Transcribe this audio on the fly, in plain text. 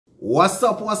What's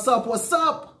up, what's up, what's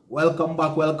up? Welcome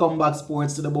back,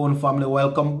 Sports to the Bone family.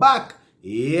 Welcome back.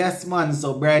 Yes, man.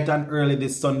 So bright and early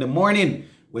this Sunday morning,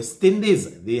 West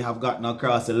Indies, they have gotten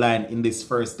across the line in this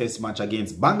first test match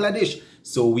against Bangladesh.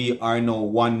 So we are now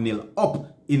 1-0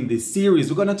 up in this series.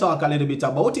 We're going to talk a little bit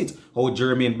about it, how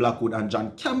Campbell and Blackwood and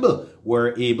John Campbell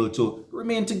were able to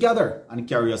remain together and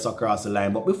carry us across the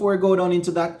line. But before we go down into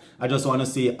that, I just want to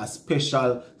say a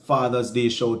special Father's Day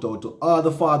shout out to all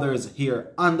the fathers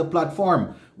here on the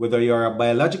platform. Whether you're a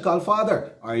biological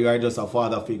father or you are just a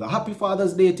father figure. Happy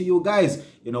Father's Day to you guys.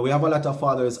 You know, we have a lot of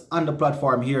fathers on the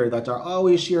platform here that are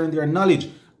always sharing their knowledge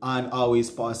and always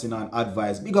passing on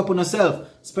advice. Big up on yourself.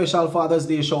 Special Father's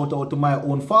Day shout out to my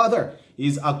own father.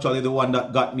 He's actually the one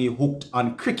that got me hooked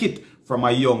on cricket from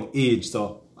a young age.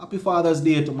 So happy Father's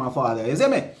Day to my father. You see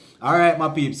me? Alright, my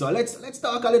peeps. So let's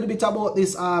talk a little bit about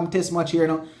this test match here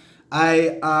now.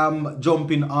 I am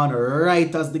jumping on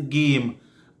right as the game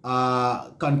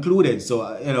concluded.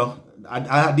 So, you know,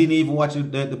 I didn't even watch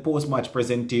the post-match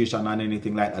presentation and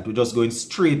anything like that. We're just going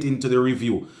straight into the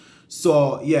review.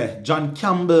 So, yeah, John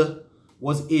Campbell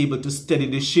was able to steady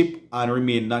the ship and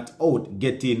remain not out,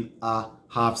 getting a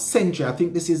half century. I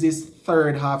think this is his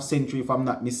third half century, if I'm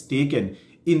not mistaken,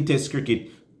 in Test cricket.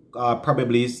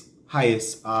 Probably his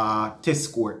highest test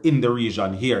score in the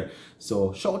region here.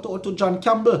 So, shout out to John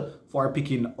Campbell for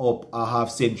picking up a half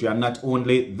century. And not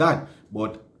only that,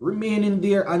 but remaining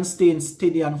there and staying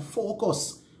steady and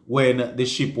focused when the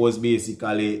ship was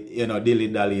basically, you know,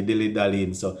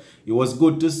 dilly-dallying. So it was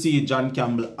good to see John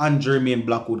Campbell and Campbell and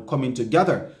Blackwood coming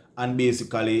together and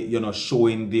basically, you know,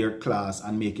 showing their class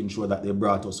and making sure that they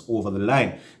brought us over the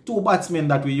line. Two batsmen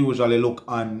that we usually look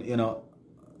on, you know,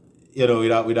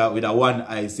 with a one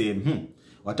eye saying,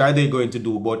 what are they going to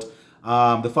do? But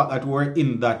the fact that we're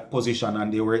in that position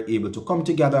and they were able to come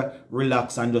together,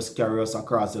 relax and just carry us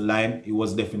across the line, it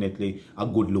was definitely a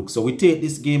good look. So we take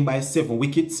this game by 7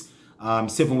 wickets.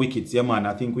 7 wickets, yeah man.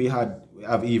 I think we have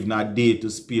even a day to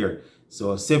spare.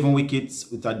 So 7 wickets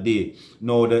with a day.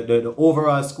 Now the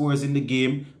overall scores in the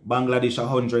game, Bangladesh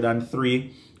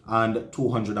 103 and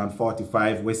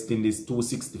 245, West Indies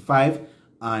 265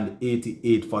 and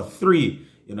 88 for 3.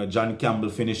 You know, John Campbell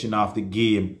finishing off the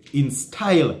game in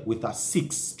style with a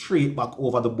 6 straight back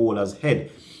over the bowler's head.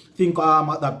 I think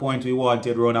at that point we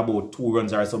wanted around about 2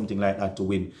 runs or something like that to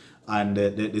win. And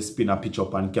the spinner pitch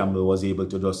up and Campbell was able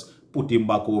to just put him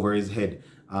back over his head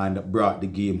and brought the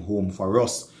game home for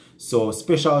us. So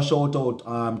special shout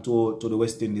out to the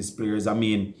West Indies players. I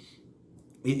mean,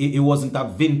 it wasn't a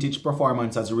vintage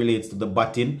performance as it relates to the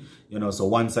batting. You know, so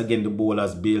once again the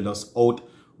bowlers bailed us out.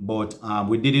 But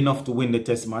we did enough to win the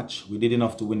test match.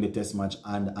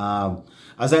 And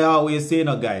as I always say,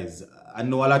 now, guys, I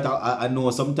know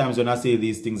sometimes when I say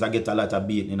these things, I get a lot of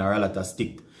beating or a lot of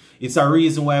stick. It's a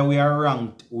reason why we are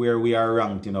ranked where we are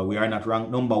ranked. You know, we are not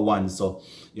ranked #1. So,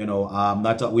 you know,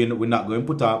 we're not going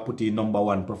to put in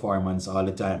 #1 performance all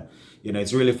the time. You know,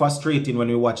 it's really frustrating when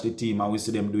we watch the team and we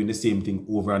see them doing the same thing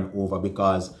over and over,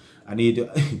 because I need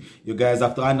you guys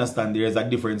have to understand there is a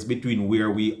difference between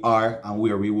where we are and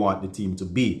where we want the team to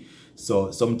be. So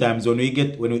sometimes when we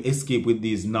escape with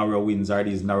these narrow wins or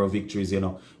these narrow victories, you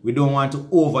know, we don't want to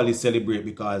overly celebrate,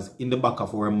 because in the back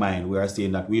of our mind we are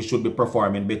saying that we should be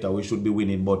performing better, we should be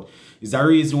winning. But it's a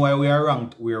reason why we are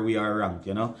ranked where we are ranked,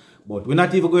 you know. But we're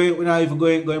not even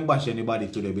going bash anybody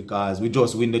today, because we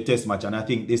just win the test match, and I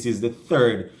think this is the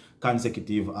 3rd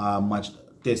consecutive match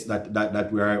test that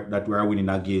we are winning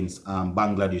against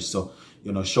Bangladesh. So,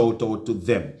 you know, shout out to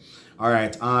them. All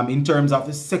right. In terms of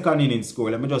the second innings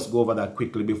score, let me just go over that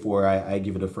quickly before I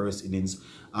give the first innings.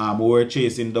 We were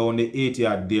chasing down the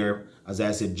 80-yard there. As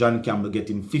I said, John Campbell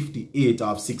getting 58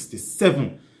 off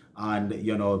 67. And,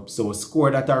 you know, so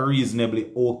scored at a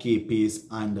reasonably okay pace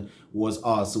and was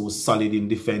also solid in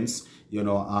defense. You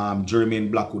know, Campbell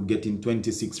and Blackwood getting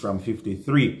 26 from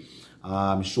 53,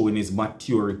 showing his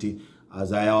maturity.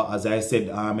 As I said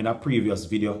in a previous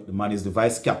video, the man is the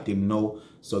vice captain now.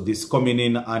 So this coming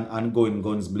in and going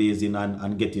guns blazing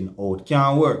and getting out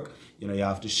can't work. You know, you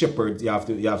have to shepherd, you have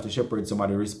to shepherd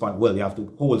somebody you have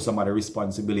to hold some of the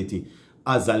responsibility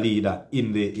as a leader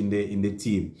in the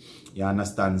team. You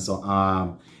understand? So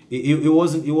it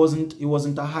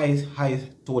wasn't a high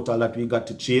total that we got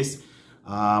to chase.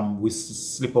 We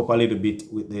slip up a little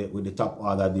bit with the top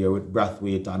order there with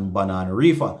Brathwaite and Banner and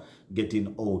Reefer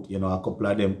getting out. You know, a couple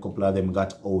of them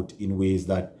got out in ways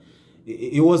that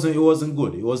it wasn't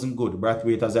good. It wasn't good.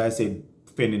 Brathwaite, as I said,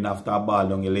 fending after a ball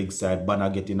down the leg side, Banner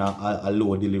getting a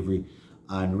low delivery,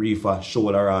 and Reefer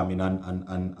shoulder arming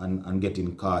and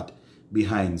getting caught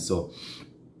behind. So,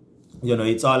 you know,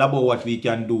 it's all about what we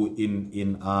can do in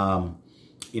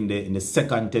in the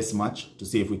second test match to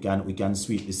see if we can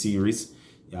sweep the series.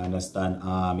 You understand?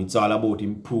 It's all about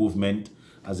improvement.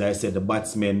 As I said, the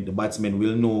batsmen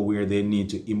will know where they need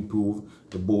to improve.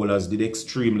 The bowlers did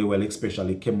extremely well,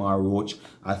 especially Kemar Roach.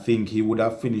 I think he would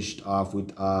have finished off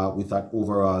with that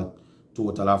overall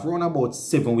total of around about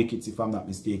 7 wickets, if I'm not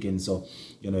mistaken. So,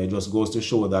 it just goes to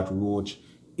show that Roach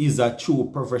is a true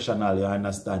professional, you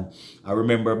understand? I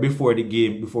remember before the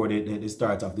game, before the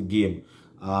start of the game,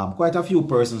 quite a few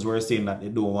persons were saying that they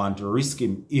don't want to risk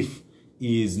him if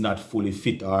he is not fully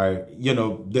fit, or,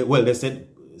 they said,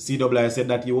 CWI said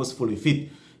that he was fully fit,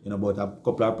 but a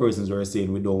couple of persons were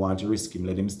saying we don't want to risk him,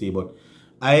 let him stay. But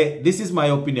this is my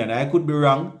opinion. I could be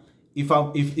wrong.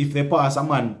 If they pass a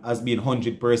man as being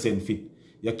 100% fit,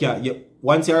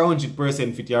 once you're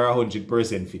 100% fit, you're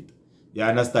 100% fit. You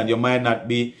understand? You might not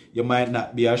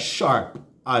be as sharp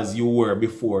as you were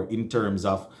before in terms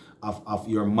of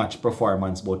your match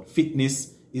performance, but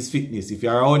fitness is fitness. If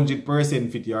you're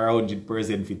 100% fit, you're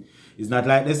 100% fit. It's not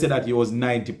like they say that he was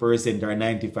 90% or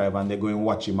 95% and they go and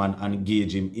watch him and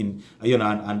engage him in,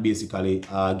 and basically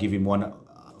give him one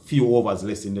few overs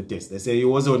less in the test. They say he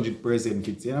was 100%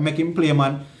 fit. Make him play,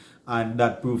 man. And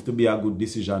that proved to be a good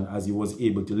decision as he was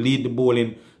able to lead the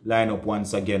bowling lineup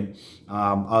once again.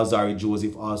 Alzarri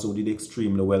Joseph also did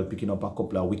extremely well, picking up a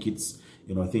couple of wickets.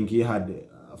 I think he had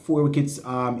 4 wickets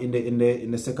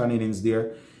in the second innings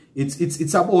there.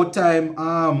 It's about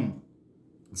time.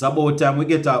 It's about time we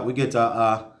get a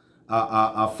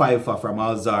fiver from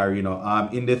Alzarri.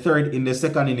 In the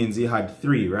second innings he had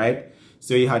 3, right?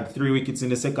 So he had 3 wickets in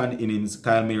the second innings.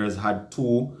 Kyle Mayers had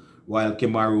 2, while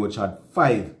Kemar Roach had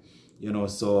 5.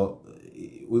 So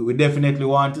we definitely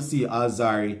want to see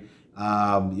Alzarri,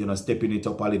 stepping it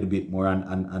up a little bit more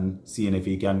and seeing if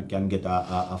he can get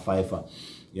a fiver,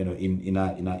 in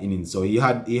a inning. So he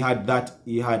had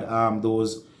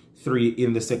those 3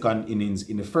 in the second innings.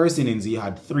 In the first innings, he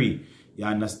had 3. You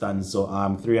understand? So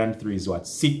 3 and 3 is what?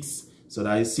 6. So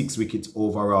that is 6 wickets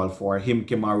overall for him.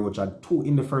 Kemar Roach had 2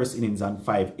 in the first innings and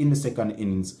 5 in the second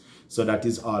innings. So that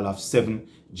is all of 7.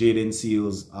 Jaden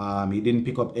Seals, he didn't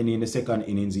pick up any in the second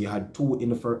innings. He had 2 in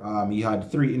the first. He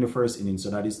had 3 in the first innings. So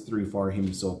that is 3 for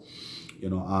him. So,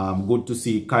 good to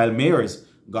see. Kyle Mayers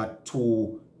got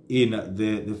 2 in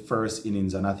the first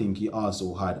innings, and I think he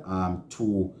also had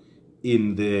 2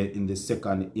 in the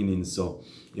second innings. So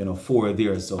 4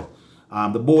 there. So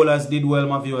the bowlers did well,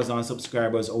 my viewers and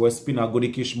subscribers. Our spinner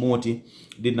Godikish Moti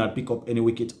did not pick up any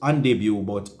wicket on debut,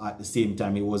 but at the same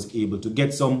time he was able to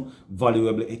get some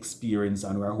valuable experience,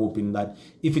 and we're hoping that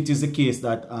if it is the case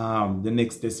that the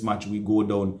next test match we go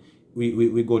down,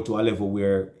 we go to a level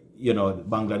where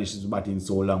Bangladesh is batting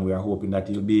so long, we are hoping that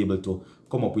he'll be able to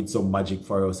come up with some magic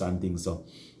for us and things. So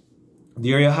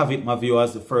there you have it, my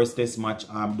viewers. The first test match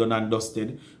done and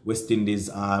dusted. West Indies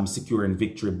securing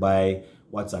victory by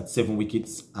 7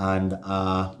 wickets and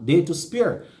day to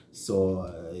spare. So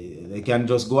they can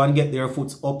just go and get their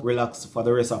foots up, relax for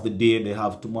the rest of the day. They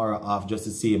have tomorrow off just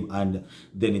the same, and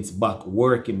then it's back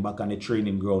working, back on the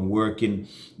training ground, working.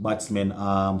 Batsmen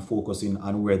focusing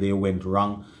on where they went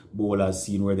wrong. Bowlers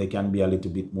seeing where they can be a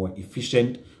little bit more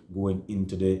efficient going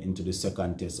into the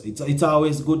second test. It's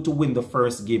always good to win the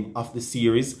first game of the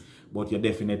series, but you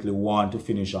definitely want to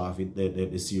finish off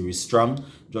the series strong,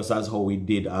 just as how we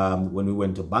did when we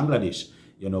went to Bangladesh,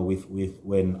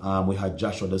 when we had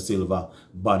Joshua Da Silva,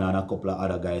 Bana, and a couple of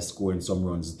other guys scoring some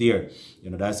runs there.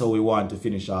 That's how we want to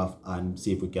finish off and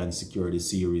see if we can secure the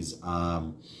series.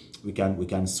 We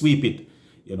can sweep it.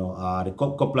 The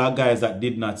couple of guys that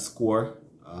did not score,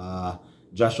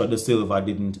 Joshua Da Silva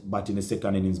didn't bat in the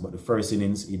second innings, but the first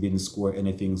innings he didn't score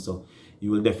anything. So he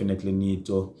will definitely need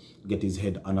to get his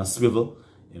head on a swivel.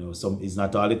 It's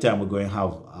not all the time we're going to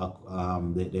have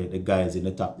the guys in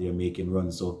the top there making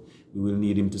runs. So we will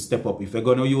need him to step up. If we're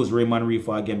going to use Raymond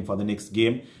Reefer again for the next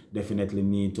game, definitely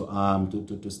need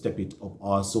to step it up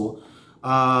also.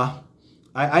 I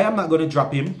am not going to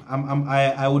drop him.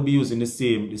 I would be using the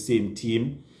same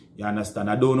team. You understand?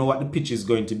 I don't know what the pitch is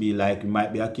going to be like. It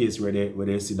might be a case where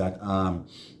they see that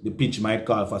the pitch might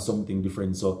call for something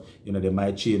different, so they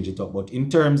might change it up. But in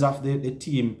terms of the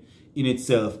team in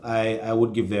itself, I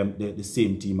would give them the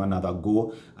same team another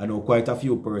go. I know quite a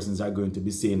few persons are going to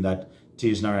be saying that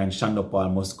Tejnara and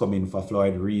Shandopal must come in for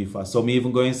Floyd Reefer. Some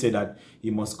even going to say that he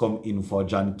must come in for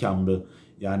John Campbell.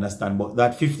 You understand? But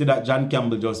that 50 that John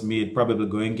Campbell just made, probably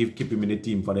going to keep him in the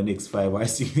team for the next 5 or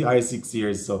 6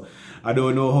 years. So I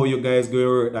don't know how you guys going to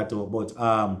work that out. But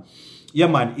yeah,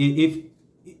 man,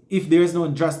 if there is no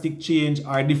drastic change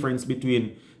or difference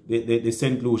between the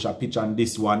St. Lucia pitch and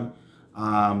this one,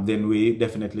 then we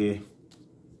definitely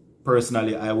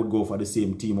personally, I would go for the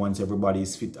same team once everybody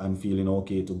is fit and feeling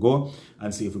okay to go,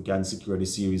 and see if we can secure the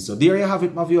series. So there you have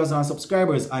it, my viewers and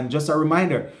subscribers. And just a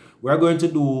reminder, we're going to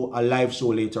do a live show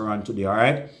later on today, all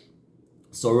right?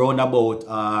 So around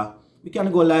about, we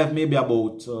can go live maybe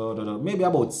about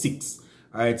 6.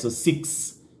 All right, so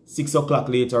 6 o'clock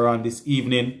later on this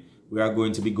evening, we are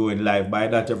going to be going live. By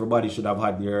that, everybody should have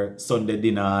had their Sunday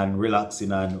dinner and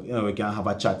relaxing, and we can have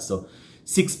a chat. So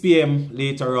 6 p.m.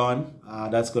 later on,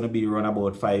 that's going to be around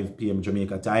about 5 p.m.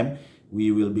 Jamaica time.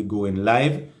 We will be going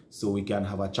live so we can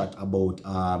have a chat about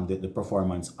the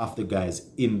performance of the guys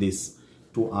in this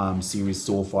series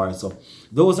so far. So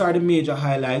those are the major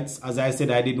highlights. As I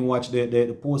said, I didn't watch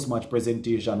the post-match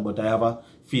presentation, but I have a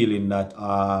feeling that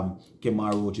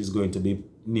Kemar Roach is going to be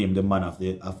named the man of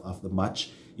the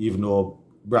match, even though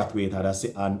Brathwaite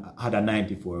had a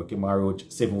 94. Kemar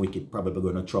Roach 7 wicket, probably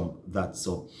going to trump that.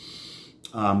 So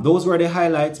those were the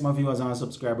highlights, my viewers and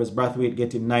subscribers. Brathwaite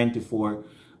getting 94.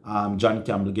 John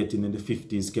Campbell getting in the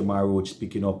 50s. Kemar Roach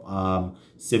picking up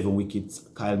 7 wickets.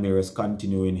 Kyle Mayers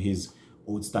continuing his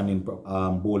outstanding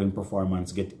bowling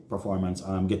performance, getting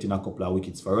a couple of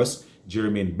wickets for us.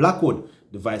 Campbell Blackwood,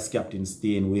 the vice captain,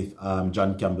 staying with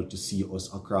John Campbell to see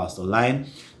us across the line.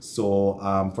 So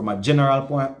from a general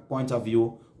point of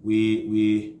view,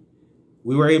 we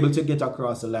were able to get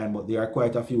across the line, but there are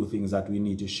quite a few things that we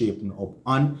need to shape up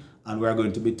on, and we're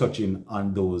going to be touching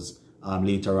on those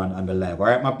later on the live. All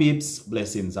right, my peeps,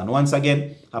 blessings, and once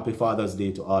again, happy Father's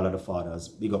Day to all of the fathers.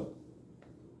 Big up.